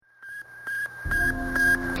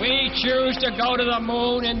choose to go to the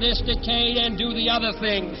moon in this decade and do the other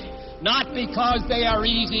things, not because they are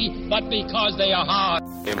easy, but because they are hard.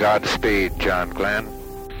 Godspeed, John Glenn.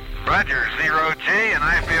 Roger, 0G, and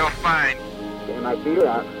I feel fine. Okay, my feet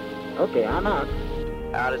out. Okay, I'm out.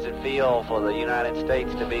 How does it feel for the United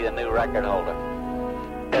States to be the new record holder?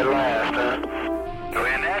 At last, huh?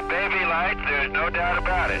 When that baby lights, there's no doubt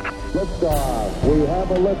about it. Liftoff. We have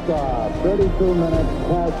a liftoff. 32 minutes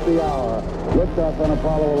past the hour. Liftoff on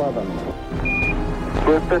Apollo 11.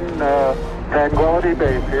 Houston, Tranquility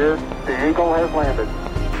Base here. The Eagle has landed.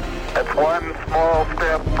 That's one small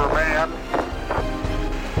step for man,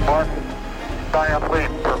 one giant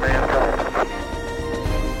leap for mankind.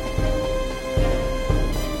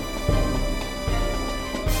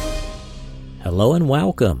 Hello and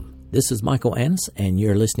welcome. This is Michael Annis, and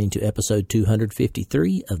you're listening to episode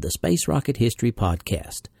 253 of the Space Rocket History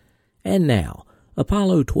Podcast. And now,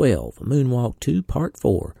 Apollo 12, Moonwalk 2, Part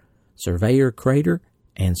 4, Surveyor Crater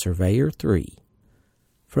and Surveyor 3.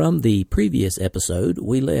 From the previous episode,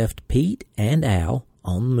 we left Pete and Al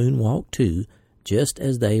on Moonwalk 2 just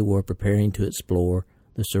as they were preparing to explore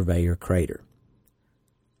the Surveyor Crater.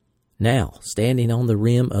 Now, standing on the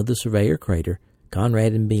rim of the Surveyor Crater,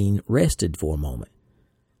 Conrad and Bean rested for a moment.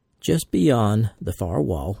 Just beyond the far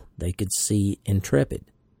wall, they could see Intrepid,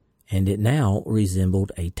 and it now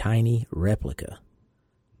resembled a tiny replica.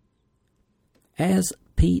 As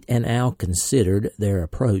Pete and Al considered their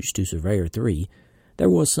approach to Surveyor 3, there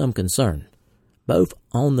was some concern, both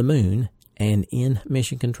on the moon and in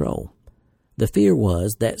Mission Control. The fear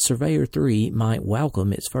was that Surveyor 3 might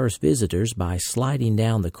welcome its first visitors by sliding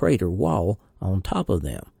down the crater wall on top of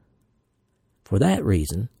them. For that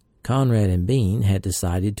reason, Conrad and Bean had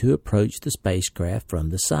decided to approach the spacecraft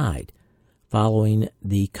from the side, following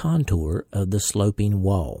the contour of the sloping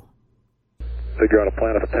wall. Figure out a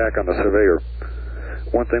plan of attack on the Surveyor.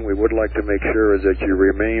 One thing we would like to make sure is that you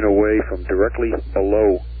remain away from directly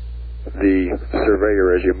below the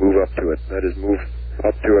Surveyor as you move up to it. That is, move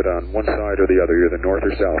up to it on one side or the other, either north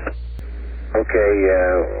or south. Okay,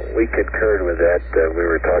 we concurred with that. We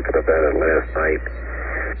were talking about it last night.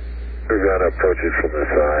 We're going to approach it from the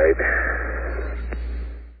side.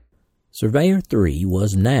 Surveyor 3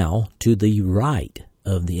 was now to the right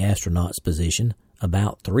of the astronaut's position,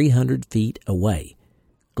 about 300 feet away,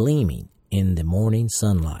 gleaming in the morning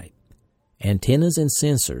sunlight. Antennas and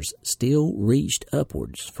sensors still reached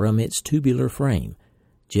upwards from its tubular frame,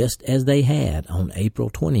 just as they had on April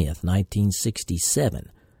 20th,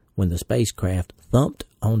 1967, when the spacecraft thumped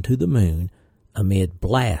onto the moon amid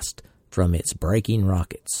blast from its braking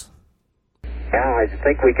rockets. Now, I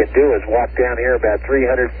think we can do is walk down here about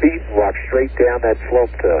 300 feet and walk straight down that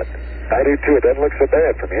slope to it. I do too. It doesn't look so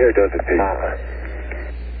bad from here, does it, Pete?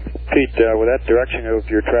 Pete, will that direction of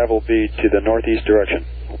your travel be to the northeast direction?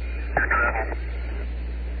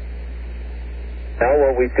 Now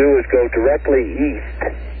what we do is go directly east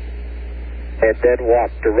and then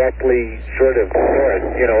walk directly sort of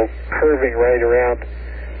north, curving right around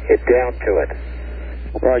it down to it.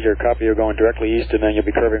 Roger, copy. You're going directly east, and then you'll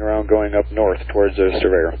be curving around going up north towards the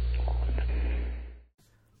Surveyor.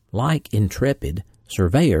 Like Intrepid,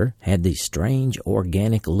 Surveyor had the strange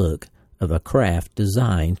organic look of a craft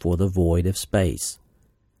designed for the void of space.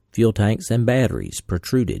 Fuel tanks and batteries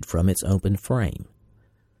protruded from its open frame.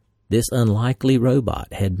 This unlikely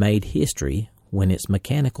robot had made history when its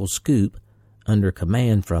mechanical scoop, under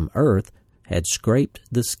command from Earth, had scraped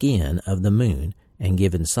the skin of the moon and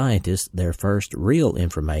given scientists their first real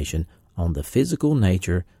information on the physical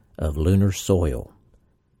nature of lunar soil.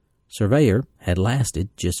 Surveyor had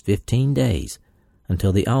lasted just 15 days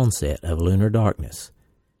until the onset of lunar darkness.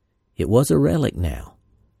 It was a relic now,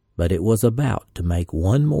 but it was about to make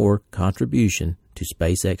one more contribution to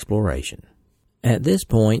space exploration. At this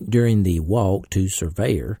point during the walk to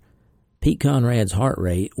Surveyor, Pete Conrad's heart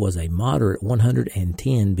rate was a moderate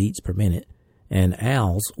 110 beats per minute, and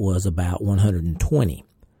Al's was about 120.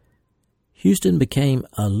 Houston became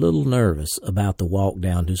a little nervous about the walk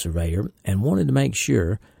down to Surveyor and wanted to make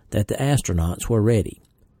sure that the astronauts were ready.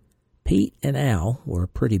 Pete and Al were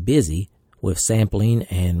pretty busy with sampling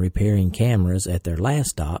and repairing cameras at their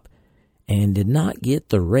last stop and did not get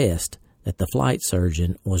the rest that the flight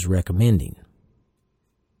surgeon was recommending.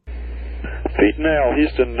 Pete and Al,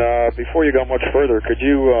 Houston, before you go much further, could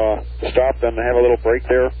you stop and have a little break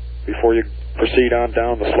there before you proceed on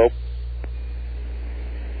down the slope?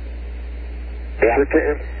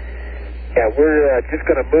 Yeah, we're just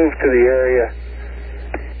going to move to the area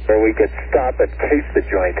where we could stop and case the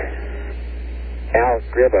joint. Al,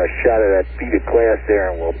 grab a shot of that bead of glass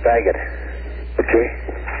there and we'll bag it. Okay?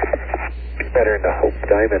 Better than the Hope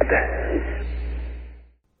Diamond.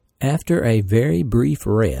 After a very brief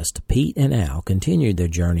rest, Pete and Al continued their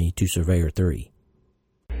journey to Surveyor 3.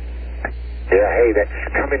 Yeah, hey, that's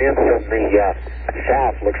coming in from the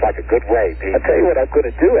south. Looks like a good way, Pete. I'll tell you what I'm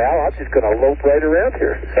going to do, Al. I'm just going to lope right around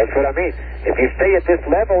here. That's what I mean. If you stay at this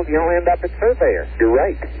level, you'll end up at Surveyor. You're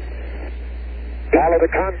right. Follow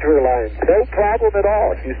the contour lines. No problem at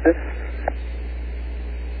all, Houston.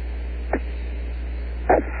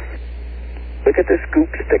 Look at the scoop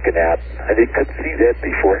sticking out. I couldn't see that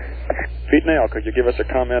before. Pete and Al, could you give us a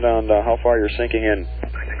comment on how far you're sinking in?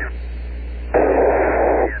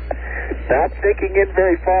 Not sinking in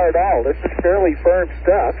very far at all. This is fairly firm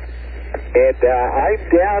stuff. And I'm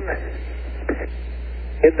down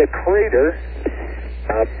in the crater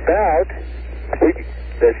about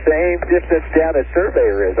the same distance down as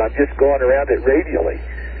Surveyor is. I'm just going around it radially.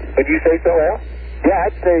 Would you say so, Al? Yeah,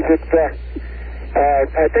 I'd say that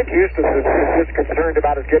I think Houston is just concerned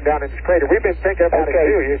about us getting down in this crater. We've been thinking about it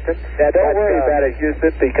too, Houston. Yeah, don't worry about it,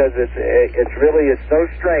 Houston, because it's no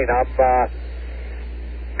strain. I'm 200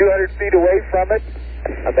 feet away from it.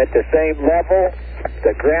 I'm at the same level.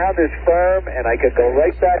 The ground is firm, and I could go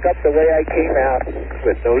right back up the way I came out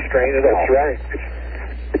with no strain at all. That's right.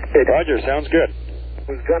 Roger, sounds good.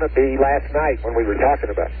 It was going to be last night when we were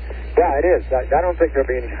talking about it. Yeah, it is. I don't think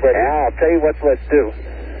there'll be any sweat. Now, I'll tell you what let's do.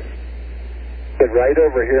 Get right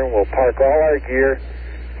over here, and we'll park all our gear,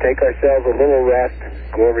 take ourselves a little rest,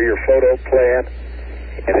 go over your photo plan,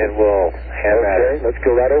 and then we'll have at it. Let's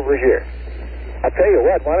go right over here. I'll tell you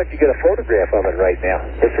what, why don't you get a photograph of it right now?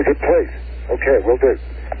 It's a good place. Okay, we'll do.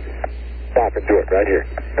 Stop and do it right here.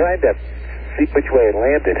 Trying to see which way it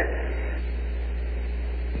landed.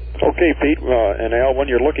 Okay, Pete and Al, when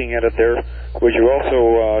you're looking at it there, would you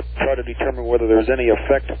also try to determine whether there's any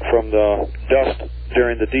effect from the dust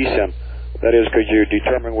during the descent? That is, could you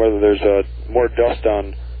determine whether there's more dust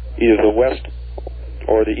on either the west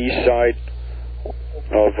or the east side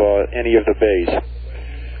of any of the bays,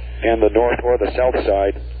 and the north or the south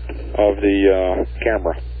side of the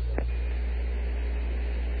camera?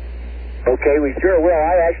 Okay, we sure will.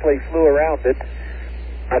 I actually flew around it.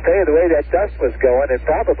 I'll tell you, the way that dust was going, it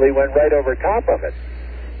probably went right over top of it.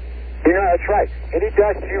 You know, that's right. Any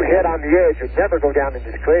dust you hit on the edge would never go down in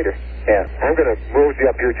this crater. Yeah, I'm going to move you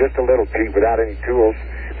up here just a little, Pete, without any tools,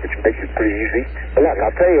 which makes it pretty easy. But look,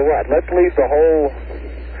 I'll tell you what, let's leave the whole...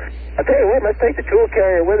 I'll tell you what, let's take the tool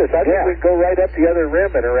carrier with us. I think we can go right up the other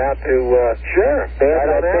rim and around to... Sure. Right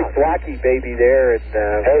on that big blocky baby there. And,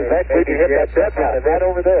 hey, we can hit that depth out of right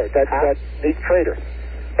over there. That's that neat crater.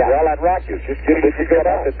 Yeah, well, I'd rock you. Just get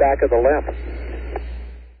up the back of the limb.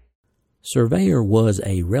 Surveyor was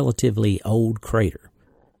a relatively old crater,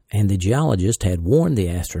 and the geologist had warned the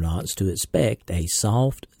astronauts to expect a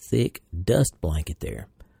soft, thick dust blanket there.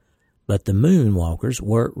 But the moonwalkers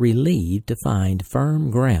were relieved to find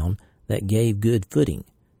firm ground that gave good footing.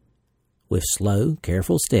 With slow,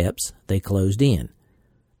 careful steps, they closed in.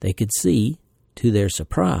 They could see, to their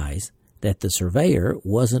surprise, that the Surveyor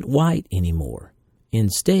wasn't white anymore.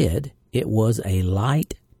 Instead, it was a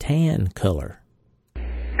light tan color.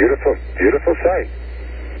 Beautiful, beautiful sight.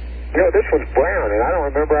 You know, this one's brown, and I don't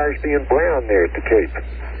remember ours being brown there at the Cape.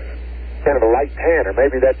 Kind of a light tan, or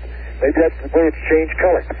maybe that's the way it's changed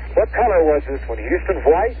color. What color was this one? Houston's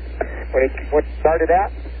white when it started out?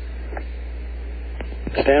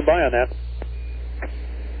 Stand by on that.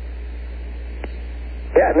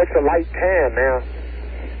 Yeah, it looks a light tan now. I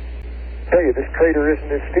tell you, this crater isn't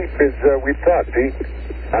as steep as we thought, Pete.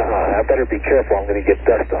 I better be careful. I'm going to get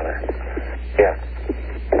dust on her. Yeah.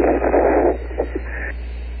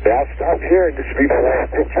 Yeah, I'll stop here and just be the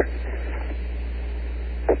last picture.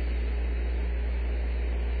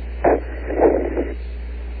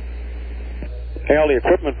 Al, the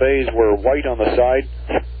equipment bays were white on the side,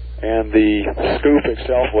 and the scoop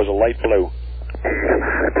itself was a light blue.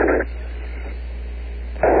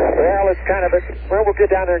 Well, it's kind of we'll get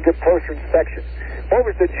down there and get closer inspection. What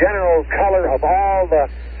was the general color of all the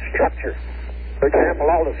structure? For example,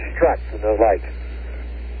 all the struts and the lights.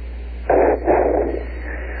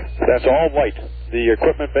 That's all white. The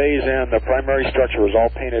equipment bays and the primary structure was all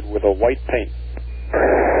painted with a white paint.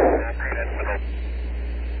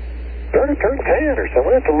 Turned tan or something.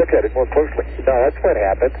 We'll have to look at it more closely. No, that's what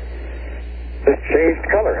happened. This changed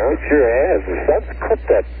color, huh? It sure has. The sun's cooked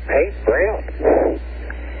that paint brown.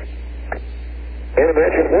 Can't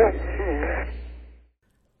imagine what.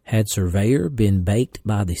 Had Surveyor been baked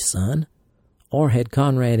by the sun, or had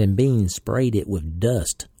Conrad and Bean sprayed it with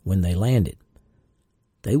dust when they landed?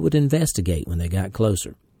 They would investigate when they got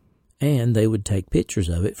closer, and they would take pictures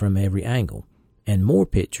of it from every angle, and more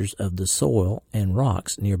pictures of the soil and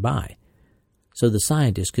rocks nearby. so the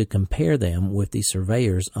scientists could compare them with the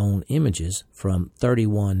surveyor's own images from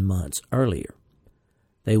 31 months earlier.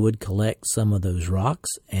 They would collect some of those rocks,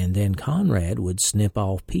 and then Conrad would snip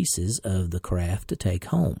off pieces of the craft to take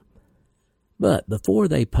home. But before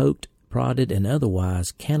they poked, prodded, and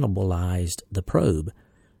otherwise cannibalized the probe,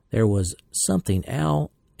 there was something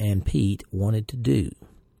Al and Pete wanted to do.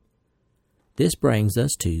 This brings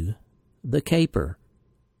us to the caper.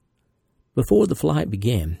 Before the flight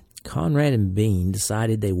began, Conrad and Bean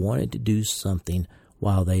decided they wanted to do something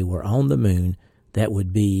while they were on the moon that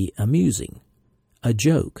would be amusing, a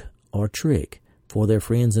joke or trick for their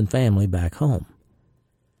friends and family back home.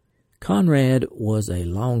 Conrad was a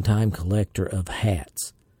longtime collector of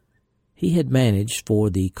hats. He had managed for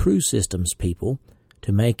the crew systems people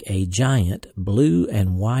to make a giant blue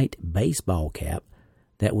and white baseball cap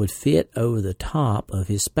that would fit over the top of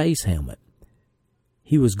his space helmet.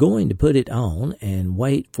 He was going to put it on and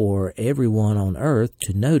wait for everyone on Earth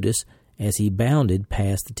to notice as he bounded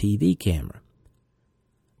past the TV camera.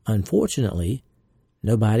 Unfortunately,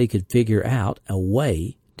 nobody could figure out a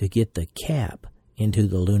way to get the cap into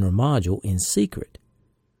the lunar module in secret,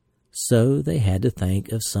 so they had to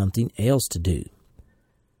think of something else to do.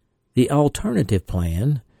 The alternative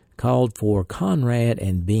plan called for Conrad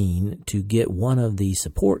and Bean to get one of the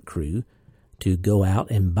support crew to go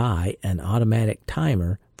out and buy an automatic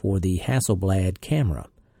timer for the Hasselblad camera.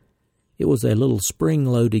 It was a little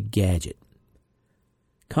spring-loaded gadget.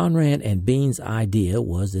 Conrad and Bean's idea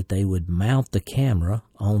was that they would mount the camera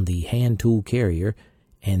on the hand tool carrier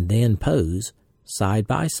and then pose side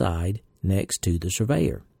by side next to the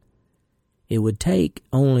surveyor. It would take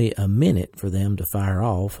only a minute for them to fire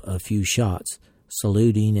off a few shots,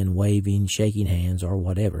 saluting and waving, shaking hands, or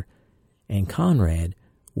whatever, and Conrad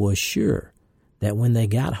was sure that when they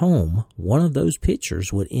got home, one of those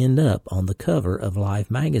pictures would end up on the cover of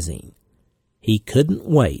Life magazine. He couldn't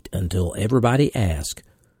wait until everybody asked,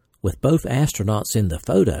 with both astronauts in the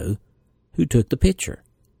photo, who took the picture.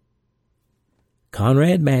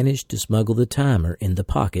 Conrad managed to smuggle the timer in the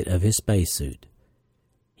pocket of his spacesuit.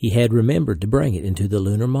 He had remembered to bring it into the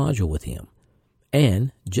lunar module with him,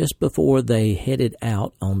 and just before they headed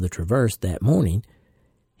out on the traverse that morning,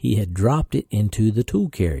 he had dropped it into the tool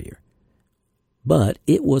carrier. But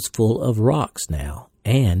it was full of rocks now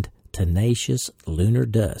and tenacious lunar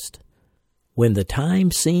dust. When the time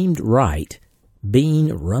seemed right,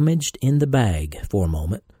 Bean rummaged in the bag for a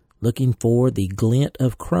moment, looking for the glint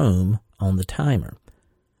of chrome on the timer.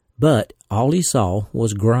 But all he saw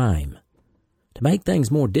was grime. To make things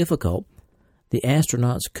more difficult, the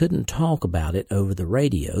astronauts couldn't talk about it over the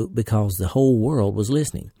radio because the whole world was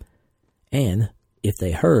listening. And if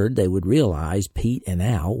they heard, they would realize Pete and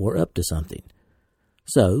Al were up to something.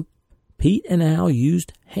 So, Pete and Al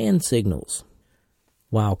used hand signals.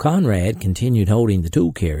 While Conrad continued holding the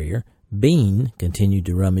tool carrier, Bean continued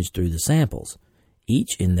to rummage through the samples,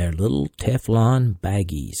 each in their little Teflon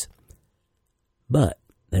baggies. But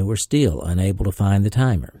they were still unable to find the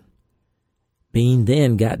timer. Bean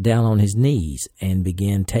then got down on his knees and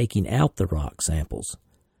began taking out the rock samples.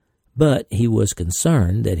 But he was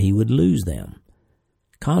concerned that he would lose them.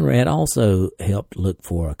 Conrad also helped look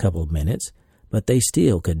for a couple of minutes, but they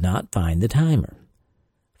still could not find the timer.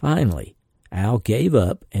 Finally, Al gave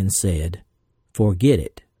up and said, "Forget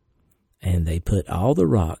it." And they put all the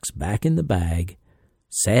rocks back in the bag,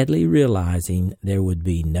 sadly realizing there would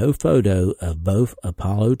be no photo of both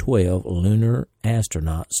Apollo 12 lunar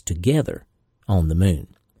astronauts together on the moon.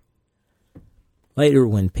 Later,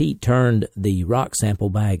 when Pete turned the rock sample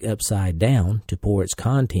bag upside down to pour its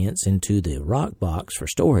contents into the rock box for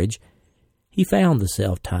storage, he found the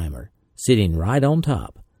self-timer sitting right on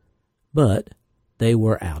top. But they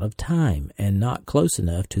were out of time and not close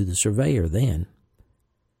enough to the surveyor then.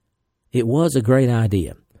 It was a great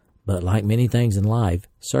idea, but like many things in life,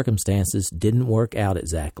 circumstances didn't work out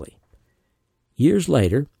exactly. Years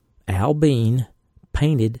later, Al Bean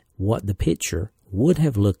painted what the picture would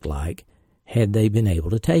have looked like had they been able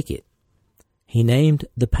to take it. He named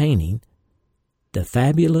the painting "The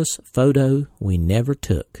Fabulous Photo We Never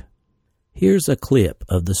Took." Here's a clip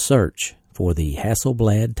of the search for the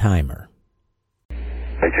Hasselblad timer.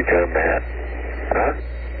 How'd you come, Matt? Huh?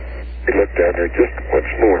 He looked down there just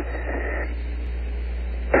once more.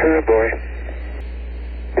 Oh, boy.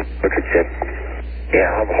 Look at you. Yeah,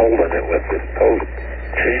 I'm holding it with this post.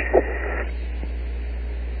 See?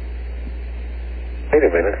 Wait a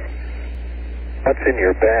minute. What's in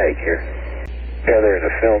your bag here? Yeah, they're in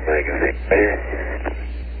a film magazine. Here.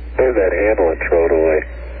 There's that handle and throw it away.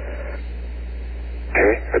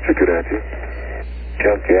 Okay, that's a good idea.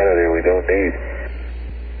 Junk out of there we don't need.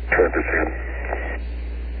 Turn this in.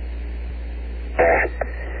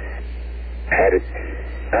 Had it.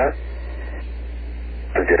 Huh?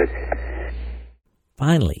 Forget it.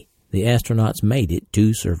 Finally, the astronauts made it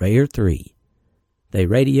to Surveyor 3. They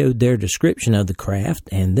radioed their description of the craft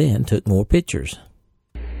and then took more pictures.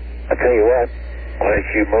 I'll tell you what, why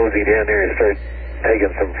don't you mosey down there and start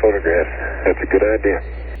taking some photographs? That's a good idea.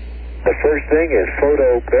 The first thing is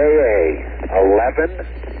photo Bay A, 11,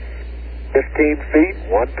 15 feet,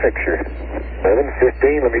 one picture. 11,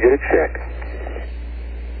 15, let me get it checked.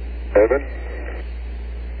 11,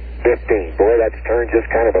 15. Boy, that's turned just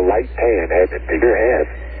kind of a light tan, hasn't it? It sure has.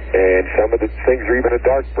 And some of the things are even a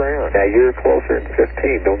dark brown. Now you're closer than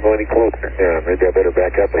 15. Don't go any closer. Yeah, maybe I better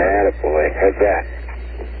back up. Attaboy. How's that?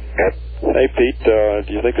 Yep. Hey, Pete,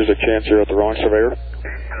 do you think there's a chance you're at the wrong surveyor?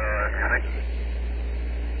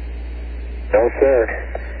 No, sir.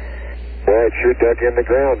 Boy, it sure dug in the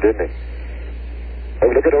ground, didn't it?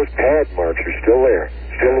 Oh, look at those pad marks. They're still there.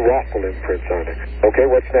 Still waffle imprints on it. Okay,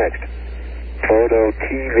 what's next? Photo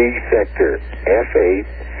TV sector. F8,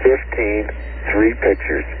 15, 3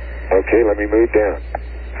 pictures. Okay, let me move down.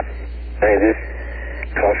 Hey, this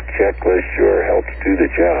tough checklist sure helps do the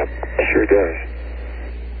job. It sure does.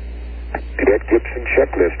 Cadet Gibson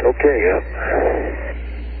checklist. Okay, yeah.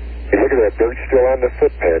 Hey, look at that. Dirt still on the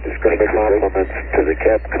footpad. It's going to be compliments to the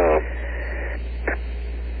Capcom.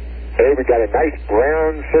 Hey, we got a nice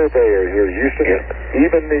brown surveyor here, Houston. Yeah.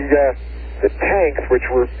 Even the tanks, which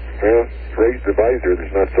were, well, raised the visor,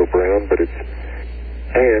 that's not so brown, but it's,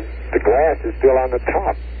 and the glass is still on the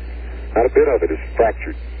top. Not a bit of it is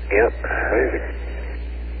fractured. Yep. Amazing.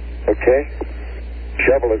 Okay.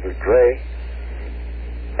 Shovel is gray.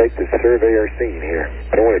 Take the surveyor scene here.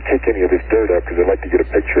 I don't want to kick any of this dirt up because I'd like to get a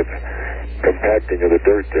picture of compacting of the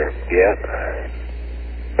dirt there. Yeah.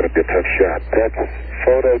 That'll be a tough shot. That's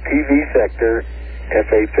photo TV sector,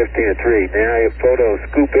 F8, 15 and 3. Now I have photo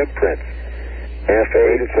scoop imprints.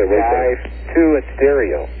 F8, 5, 2 and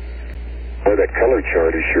stereo. Oh, that color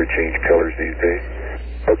chart has sure changed colors these days.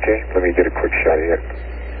 Okay, let me get a quick shot here.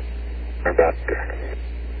 About 8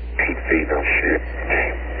 feet, I'll shoot.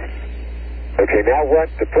 Okay, now what?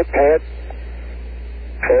 The footpad?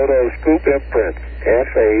 Photo scoop imprints.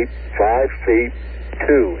 F8, 5 feet,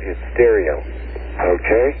 2 in stereo.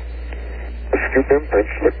 Okay. The scoop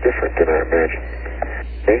imprints look different than I imagined.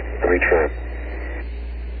 Okay, let me try them.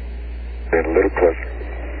 And a little closer.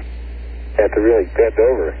 Have to really bend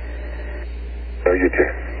over. Oh, you do.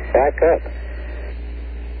 Back up.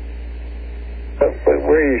 Oh, but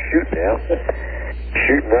where are you shooting now?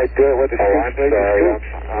 Shooting right there with the I'm sorry.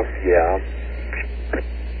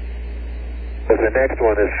 But the next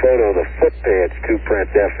one is photo the footpads, 2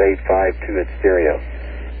 prints, F8, 5, 2 in stereo.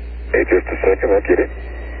 Hey, just a second, I'll get it.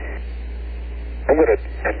 I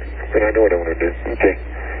know what I want to do. Okay.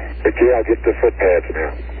 Okay, I'll get the footpads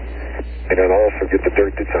now. And I'll also get the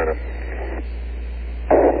dirt that's on them.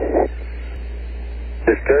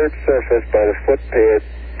 Disturbed surface by the footpad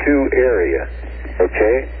 2 area.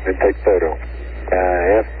 Okay, then take photo.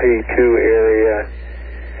 FP2 area,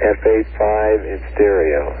 F8, 5 in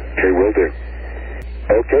stereo. Okay, will do.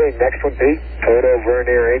 Okay, next one, Pete. Photo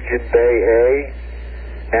Vernier engine bay A,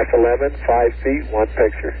 F11, 5 feet, 1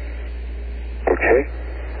 picture. Okay.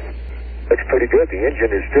 Looks pretty good. The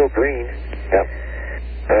engine is still green. Yep.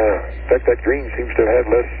 In fact, that green seems to have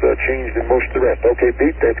less change than most of the rest. Okay,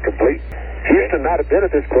 Pete, that's complete. Houston, not a bit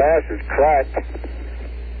of this glass is cracked.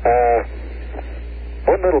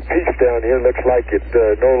 One little piece down here looks like it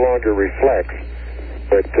no longer reflects.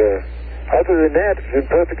 But other than that, it's in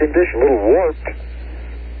perfect condition. A little warped.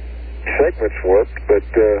 Segments warped, but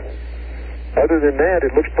other than that,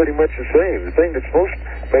 it looks pretty much the same. The thing that's most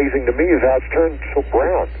amazing to me is how it's turned so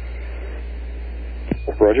brown.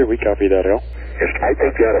 Roger, we copy that, Al. Yes, I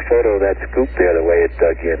think you got a photo of that scoop there, the way it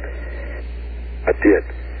dug in. I did.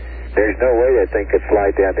 There's no way that thing could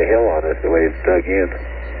slide down the hill on us the way it's dug in.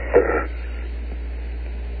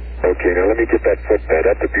 Okay, now let me get that footpad.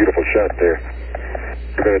 That's a beautiful shot there.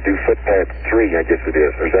 We're going to do footpad 3, I guess it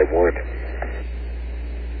is. Or is that 1?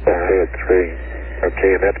 Footpad 3.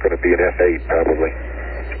 Okay, and that's going to be an F8 probably.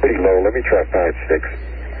 It's pretty low. Let me try 5, 6.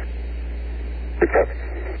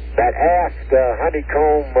 That aft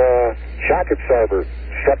honeycomb shock absorber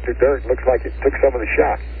struck the dirt. Looks like it took some of the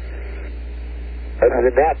shock. Other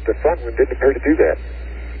than that, the front one didn't appear to do that.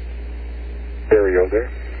 Stereo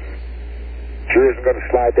there. Sure isn't going to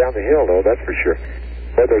slide down the hill, though, that's for sure.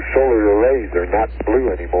 Well, those solar arrays, they're not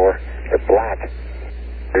blue anymore. They're black.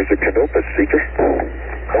 There's a Canopus seeker.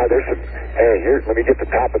 Now, there's some... Hey, here, let me get the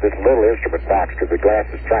top of this little instrument box, because the glass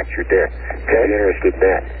is fractured there. Okay, I'm interested in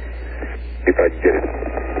that. See if I can get it.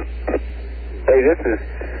 Hey, this is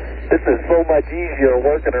This is so much easier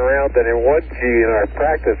working around than in 1G in our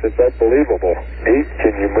practice. It's unbelievable. Pete,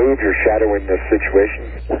 can you move your shadow in this situation?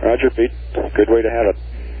 Roger, Pete. Good way to have it.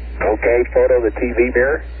 Okay, photo of the TV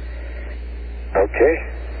mirror. Okay.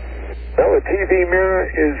 Well, the TV mirror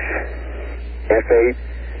is F8,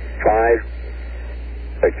 5,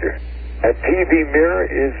 picture. That TV mirror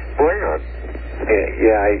is brown.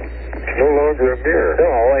 It's no longer a mirror.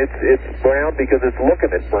 No, it's brown because it's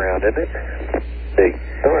looking at brown, isn't it? See?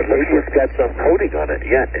 Oh, at least it's got some coating on it.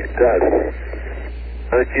 Yeah, it does.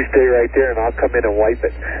 Why don't you stay right there and I'll come in and wipe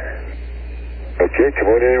it. Okay, come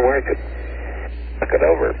on in and wipe it. Look it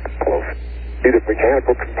over close. See the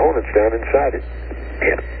mechanical components down inside it.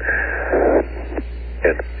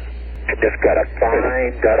 And it just got a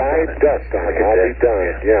fine dust on it. All be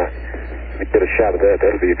done, yeah. Let me get a shot of that.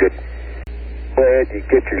 That'll be a good... Go ahead, you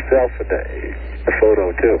get yourself in the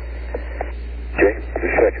photo, too. Okay, just a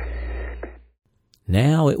second.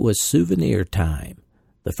 Now it was souvenir time.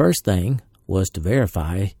 The first thing was to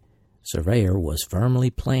verify Surveyor was firmly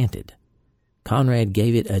planted. Conrad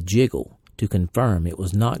gave it a jiggle to confirm it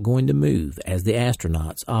was not going to move as the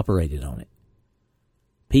astronauts operated on it.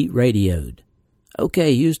 Pete radioed,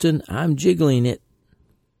 "Okay, Houston, I'm jiggling it."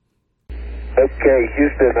 Okay,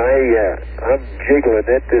 Houston, I'm jiggling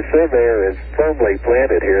it. The Surveyor is firmly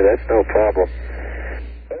planted here. That's no problem.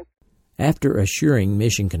 After assuring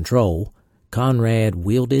mission control, Conrad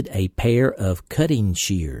wielded a pair of cutting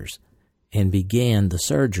shears and began the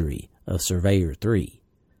surgery of Surveyor 3.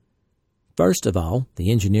 First of all,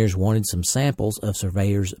 the engineers wanted some samples of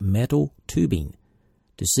Surveyor's metal tubing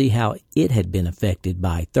to see how it had been affected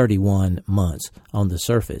by 31 months on the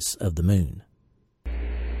surface of the moon.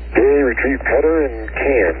 Okay, retrieve cutter and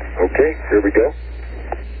can. Okay, here we go.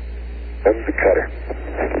 Comes the cutter.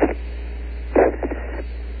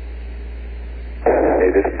 Hey,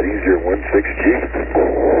 this is easier 16G.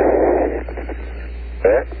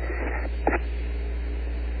 That.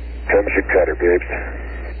 Comes your cutter, babes.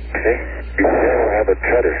 Okay, you now have a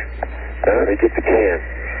cutter. Now let me get the can.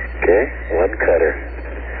 Okay, one cutter.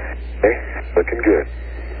 Okay, looking good.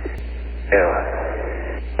 Now,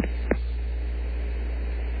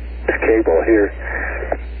 this cable here,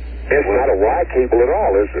 it's not a Y cable at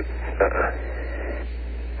all, is it?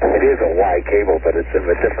 It is a Y cable, but it's in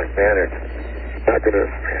a different manner. Not gonna.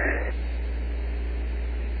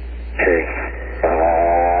 Okay.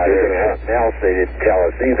 Now they didn't tell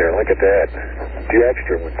us either. Look at that. The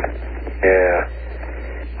extra one. Yeah.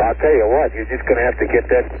 I'll tell you what, you're just gonna have to get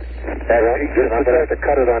that piece, and I'm gonna have to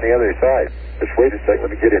cut it on the other side. Just wait a second,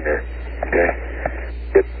 let me get in there. Okay.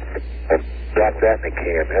 Drop that in the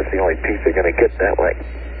can. That's the only piece they're gonna get that way.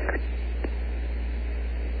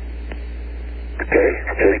 Okay.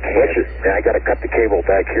 Now I gotta cut the cable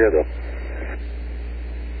back here though.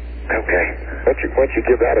 Okay. Why don't you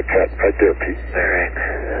give that a cut right there, Pete? All right.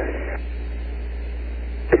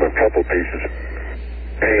 Give him a couple pieces.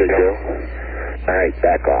 There you go. All right,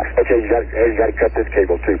 back off. Okay, you got to cut this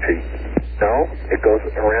cable too, Pete. No, it goes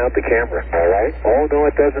around the camera. All right. Oh no,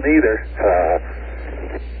 it doesn't either.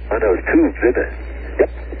 On those tubes, isn't it? Yep.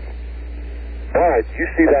 All right. You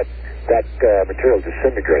see that material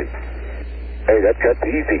disintegrate? Hey, that cut's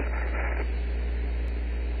easy.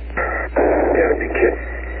 Gotta be kidding.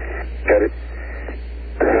 Cut it.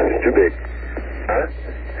 It's too big. Huh?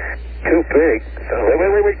 Too big? Oh,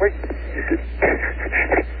 wait.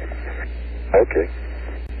 Okay.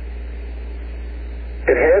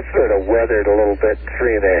 It has sort of weathered a little bit,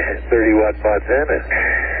 31 months in it.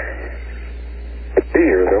 It's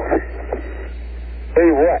here, though. Tell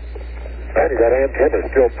you what, that antenna's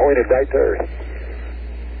still pointed right there.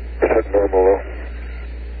 That's normal, though.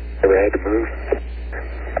 Never had to move.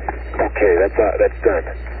 Okay, that's done.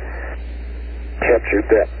 Captured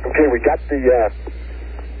that. Okay, we got the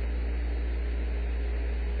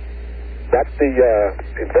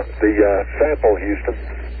sample, Houston.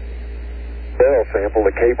 Barrel sample,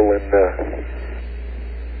 the cable and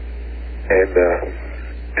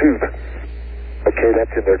tube. Okay,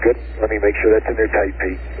 that's in there. Good. Let me make sure that's in there tight,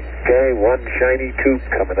 Pete. Okay, one shiny tube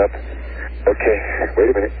coming up. Okay, wait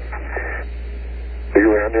a minute. Be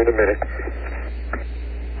around there in a minute.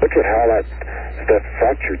 Look at how that stuff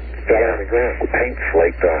fractured down on the ground. Paint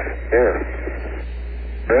flaked off. Yeah.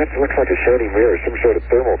 That looks like a shiny mirror, some sort of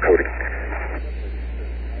thermal coating.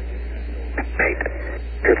 Paint.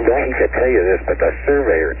 Good luck. I hate to tell you this, but the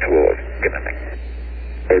Surveyor tool is gonna be...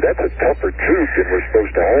 Hey, that's a tougher tube than we're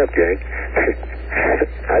supposed to have, gang.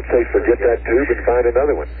 I'd say forget that tube and find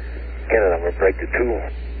another one. Canada, I'm gonna break the tool.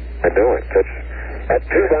 I know it. That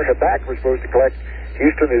tube on the back we're supposed to collect,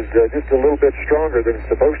 Houston, is just a little bit stronger than it's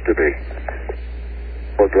supposed to be.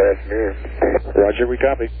 Or glass mirror. Roger, we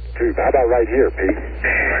copy. tube. How about right here, Pete?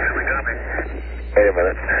 Wait a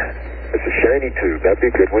minute. It's a shiny tube. That'd be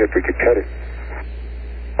a good one if we could cut it.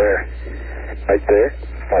 Where? Right there?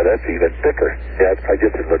 Oh, that's even thicker. Yeah, I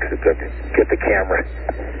guess it looks at get the camera.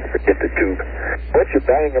 Or get the tube. Once you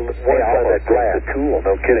bang one side of that glass, the tool,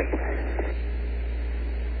 no kidding.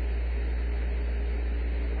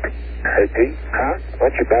 Hey, Pete? Huh? Why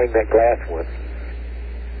don't you bang that glass one?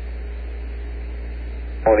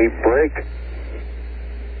 Won't even break.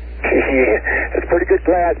 Yeah, it's pretty good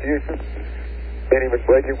glass, Houston. Can't even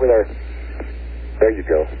break it with our... There you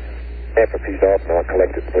go. Half a piece off and I'll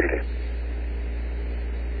collect it and put it in.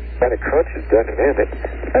 Kind of crunches, doesn't it?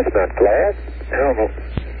 That's not glass. Hell no.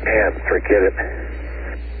 Man, forget it.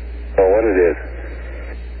 Oh, what it is.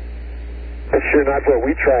 That's sure not what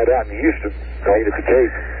we tried out in Houston. Made it the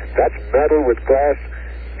case. That's metal with glass.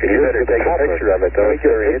 You better take a picture of it, though. It's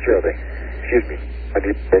very interesting. Excuse me. I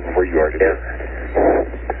need to go where you are today.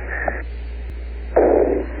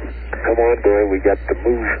 Come on, boy. We got to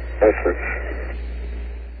move.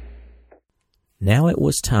 Now it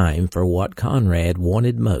was time for what Conrad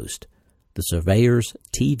wanted most, the Surveyor's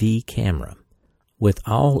TV camera. With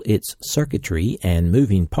all its circuitry and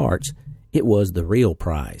moving parts, it was the real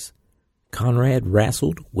prize. Conrad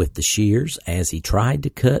wrestled with the shears as he tried to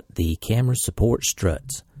cut the camera support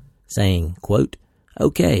struts, saying, quote,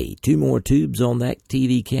 "Okay, 2 more tubes on that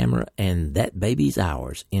TV camera and that baby's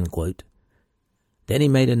ours," end quote. Then he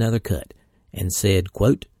made another cut and said,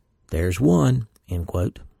 quote, "There's one," end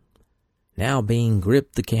quote. Now Bean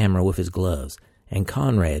gripped the camera with his gloves, and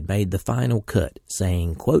Conrad made the final cut,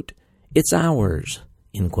 saying, quote, "It's ours,"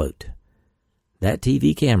 end quote. That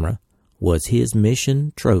TV camera was his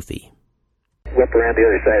mission trophy. Whip around the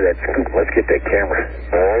other side of that scoop. Let's get that camera.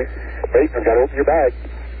 All right. Wait, I've got to open your bag.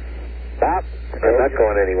 Stop. I'm not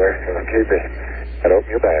going anywhere. Okay, got to open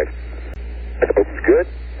your bag. It opens good.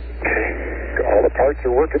 Okay. All the parts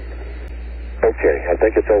are working. Okay, I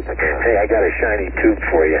think it's open. Hey, I got a shiny tube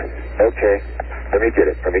for you. Okay. Let me get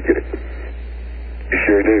it. You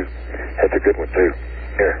sure do. That's a good one, too.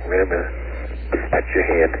 Here, wait a minute. Watch your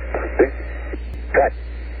hand. See? Cut.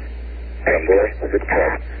 Hey, boy. Good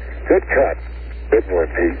cut. Good cut. Good one,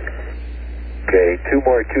 Pete. Okay, 2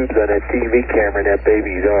 more tubes on that TV camera and that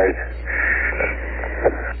baby's ours.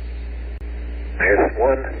 There's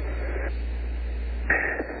one.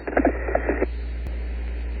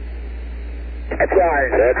 That's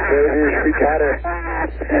ours. That's baby. We got her.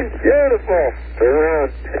 Beautiful. Turn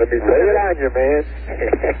around. Let me lay it on you, man.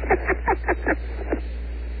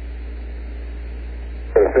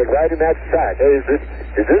 So it said right in that sack. Hey,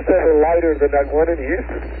 is this ever lighter than that one in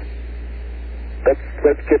Houston?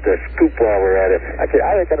 Let's get the scoop while we're at it. I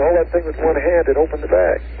can hold that thing with one hand and open the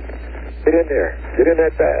bag. Get in there. Get in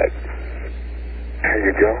that bag. There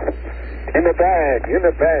you go. In the bag. In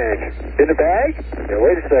the bag? Now,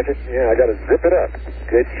 wait a second. Yeah, I got to zip it up.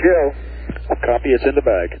 Good show. Copy, it's in the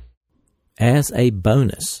bag. As a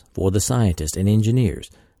bonus for the scientists and engineers,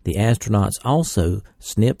 the astronauts also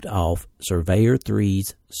snipped off Surveyor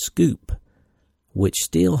 3's scoop, which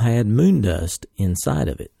still had moon dust inside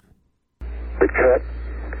of it. They cut,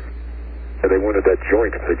 and they wanted that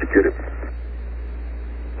joint if they could get it.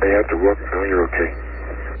 They have to work. No, you're okay.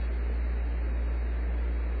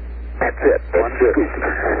 That's it.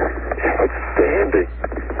 Outstanding.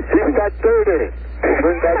 Even got dirt in it.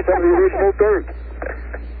 Bring back some of the original dirt.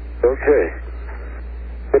 Okay.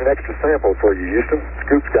 Get an extra sample for you, Houston.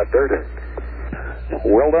 Scoop's got dirt in it.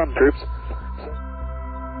 Well done, troops.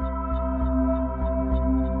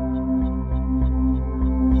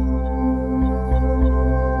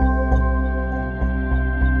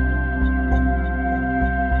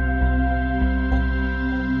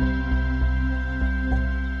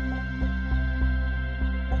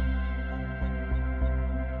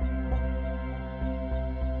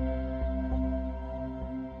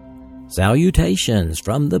 Salutations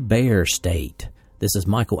from the Bear State. This is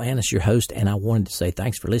Michael Annis, your host, and I wanted to say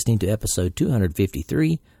thanks for listening to episode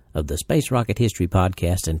 253 of the Space Rocket History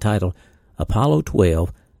Podcast entitled Apollo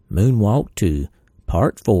 12, Moonwalk 2,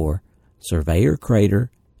 Part 4, Surveyor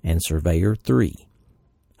Crater, and Surveyor 3.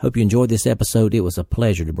 Hope you enjoyed this episode. It was a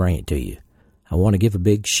pleasure to bring it to you. I want to give a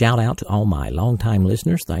big shout out to all my longtime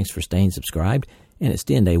listeners. Thanks for staying subscribed, and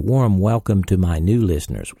extend a warm welcome to my new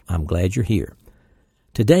listeners. I'm glad you're here.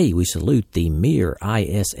 Today, we salute the Mir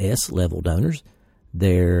ISS level donors.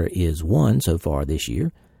 There is one so far this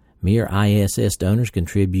year. Mir ISS donors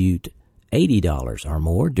contribute $80 or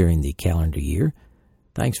more during the calendar year.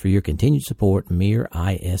 Thanks for your continued support, Mir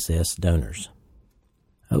ISS donors.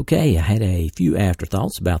 Okay, I had a few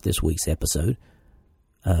afterthoughts about this week's episode.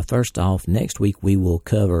 First off, next week we will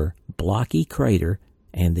cover Blocky Crater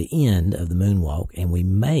and the end of the moonwalk, and we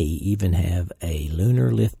may even have a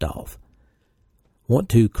lunar liftoff. Want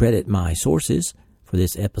to credit my sources for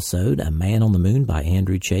this episode: A Man on the Moon by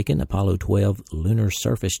Andrew Chaikin, Apollo 12 Lunar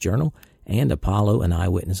Surface Journal, and Apollo, an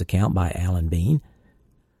Eyewitness Account by Alan Bean.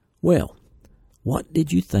 Well, what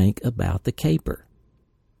did you think about the caper?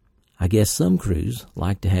 I guess some crews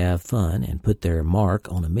like to have fun and put their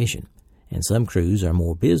mark on a mission, and some crews are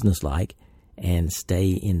more businesslike and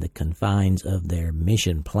stay in the confines of their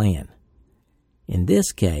mission plan. In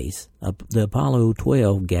this case, the Apollo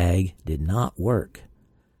 12 gag did not work.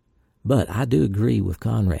 But I do agree with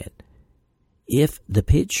Conrad. If the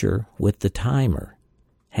picture with the timer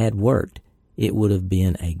had worked, it would have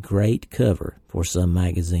been a great cover for some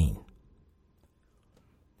magazine.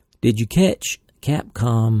 Did you catch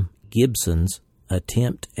Capcom Gibson's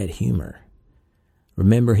attempt at humor?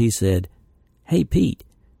 Remember, he said, "Hey, Pete,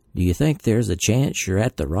 do you think there's a chance you're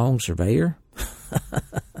at the wrong surveyor?"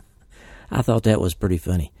 I thought that was pretty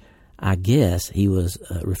funny. I guess he was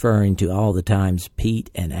referring to all the times Pete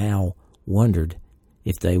and Al wondered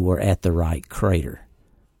if they were at the right crater.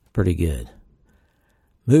 Pretty good.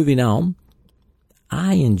 Moving on,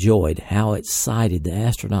 I enjoyed how excited the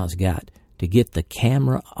astronauts got to get the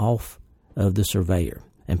camera off of the surveyor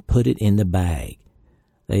and put it in the bag.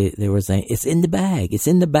 They were saying, "It's in the bag, it's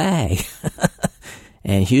in the bag."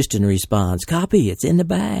 And Houston responds, "Copy, it's in the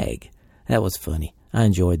bag." That was funny. I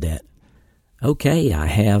enjoyed that. Okay, I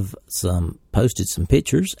have posted some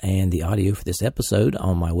pictures and the audio for this episode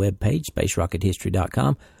on my webpage,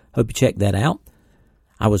 spacerockethistory.com. Hope you check that out.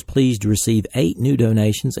 I was pleased to receive 8 new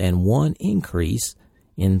donations and 1 increase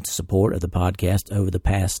in support of the podcast over the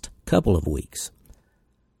past couple of weeks.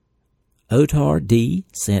 Otar D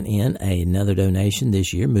sent in another donation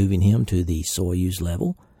this year, moving him to the Soyuz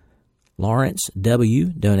level. Lawrence W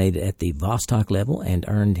donated at the Vostok level and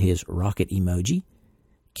earned his rocket emoji.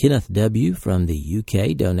 Kenneth W. from the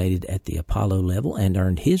UK donated at the Apollo level and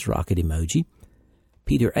earned his rocket emoji.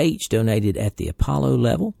 Peter H. donated at the Apollo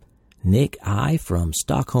level. Nick I. from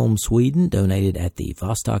Stockholm, Sweden donated at the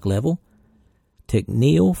Vostok level. Tick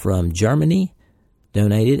Neil from Germany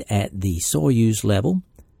donated at the Soyuz level.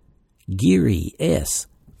 Giri S.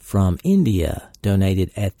 from India donated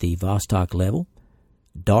at the Vostok level.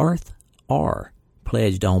 Darth R.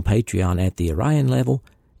 pledged on Patreon at the Orion level.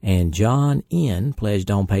 And John N. pledged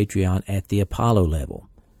on Patreon at the Apollo level.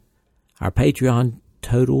 Our Patreon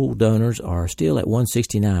total donors are still at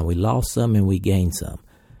 169. We lost some and we gained some.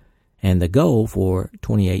 And the goal for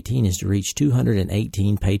 2018 is to reach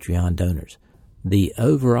 218 Patreon donors. The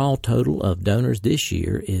overall total of donors this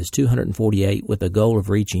year is 248 with a goal of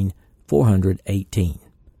reaching 418.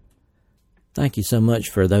 Thank you so much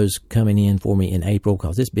for those coming in for me in April,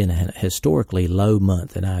 because it's been a historically low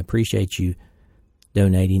month, and I appreciate you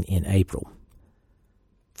donating in April.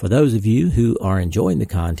 For those of you who are enjoying the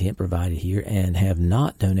content provided here and have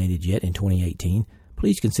not donated yet in 2018,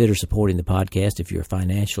 please consider supporting the podcast if you're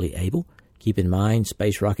financially able. Keep in mind,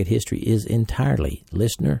 Space Rocket History is entirely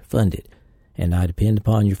listener funded, and I depend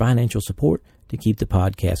upon your financial support to keep the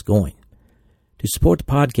podcast going. To support the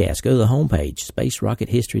podcast, go to the homepage,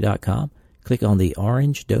 spacerockethistory.com, click on the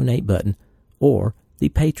orange donate button or the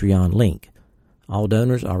Patreon link. All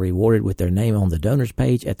donors are rewarded with their name on the donors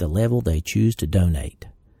page at the level they choose to donate.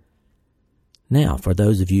 Now, for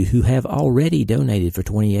those of you who have already donated for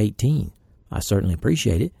 2018, I certainly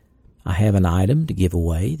appreciate it. I have an item to give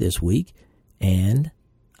away this week, and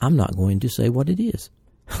I'm not going to say what it is.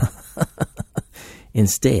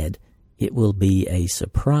 Instead, it will be a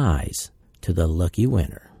surprise to the lucky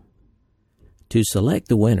winner. To select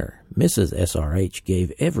the winner, Mrs. SRH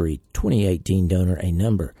gave every 2018 donor a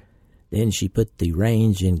number. Then she put the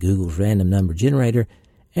range in Google's random number generator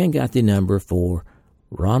and got the number for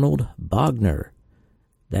Ronald Bogner.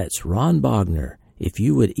 That's Ron Bogner. If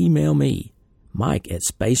you would email me,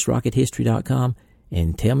 Mike@spacerockethistory.com,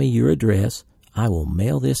 and tell me your address, I will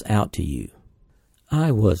mail this out to you.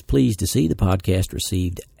 I was pleased to see the podcast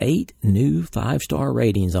received 8 new 5-star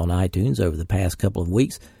ratings on iTunes over the past couple of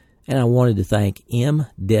weeks, and I wanted to thank M.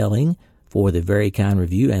 Delling for the very kind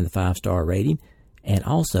review and the 5-star rating, and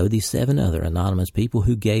also the 7 other anonymous people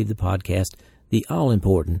who gave the podcast the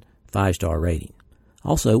all-important 5-star rating.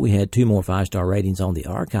 Also, we had 2 more 5-star ratings on the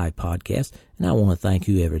archive podcast, and I want to thank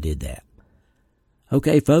whoever did that.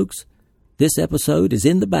 Okay, folks, this episode is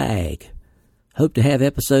in the bag. Hope to have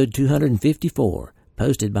episode 254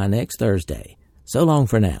 posted by next Thursday. So long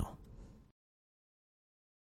for now.